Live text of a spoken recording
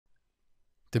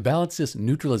To balance this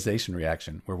neutralization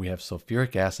reaction, where we have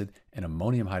sulfuric acid and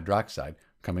ammonium hydroxide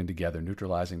coming together,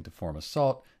 neutralizing to form a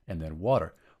salt, and then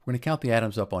water, we're going to count the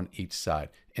atoms up on each side,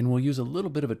 and we'll use a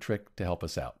little bit of a trick to help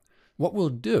us out. What we'll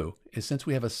do is, since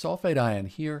we have a sulfate ion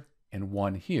here and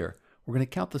one here, we're going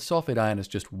to count the sulfate ion as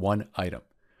just one item.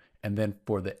 And then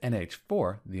for the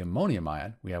NH4, the ammonium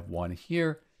ion, we have one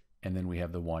here, and then we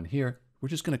have the one here. We're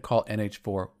just going to call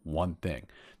NH4 one thing.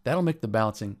 That'll make the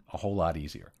balancing a whole lot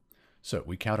easier. So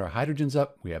we count our hydrogens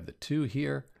up. We have the 2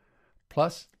 here,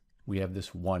 plus we have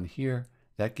this 1 here.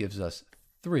 That gives us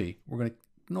 3. We're going to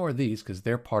ignore these because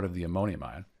they're part of the ammonium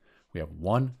ion. We have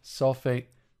 1 sulfate,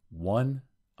 1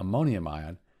 ammonium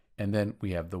ion, and then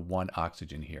we have the 1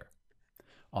 oxygen here.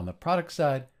 On the product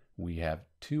side, we have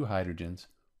 2 hydrogens,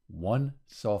 1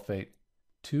 sulfate,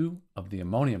 2 of the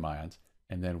ammonium ions,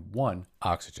 and then 1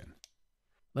 oxygen.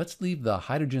 Let's leave the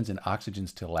hydrogens and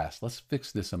oxygens till last. Let's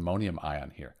fix this ammonium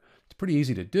ion here. It's pretty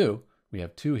easy to do. We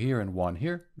have 2 here and 1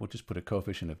 here. We'll just put a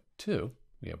coefficient of 2.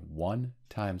 We have 1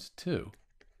 times 2.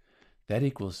 That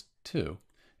equals 2.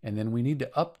 And then we need to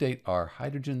update our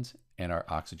hydrogens and our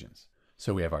oxygens.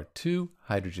 So we have our 2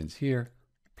 hydrogens here,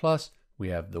 plus we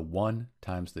have the 1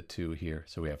 times the 2 here.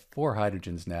 So we have 4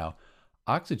 hydrogens now.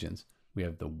 Oxygens, we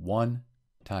have the 1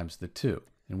 times the 2.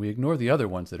 And we ignore the other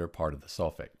ones that are part of the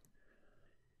sulfate.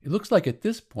 It looks like at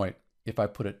this point, if I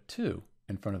put a 2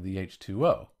 in front of the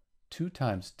H2O, 2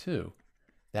 times 2,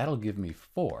 that'll give me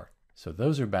 4. So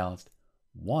those are balanced.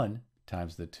 1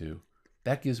 times the 2,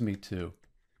 that gives me 2.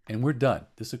 And we're done.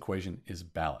 This equation is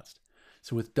balanced.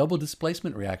 So with double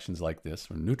displacement reactions like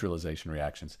this, or neutralization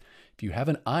reactions, if you have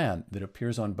an ion that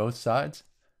appears on both sides,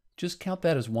 just count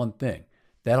that as one thing.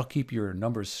 That'll keep your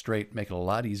numbers straight, make it a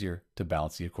lot easier to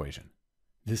balance the equation.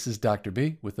 This is Dr.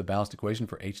 B with the balanced equation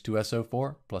for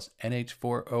H2SO4 plus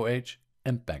NH4OH,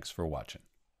 and thanks for watching.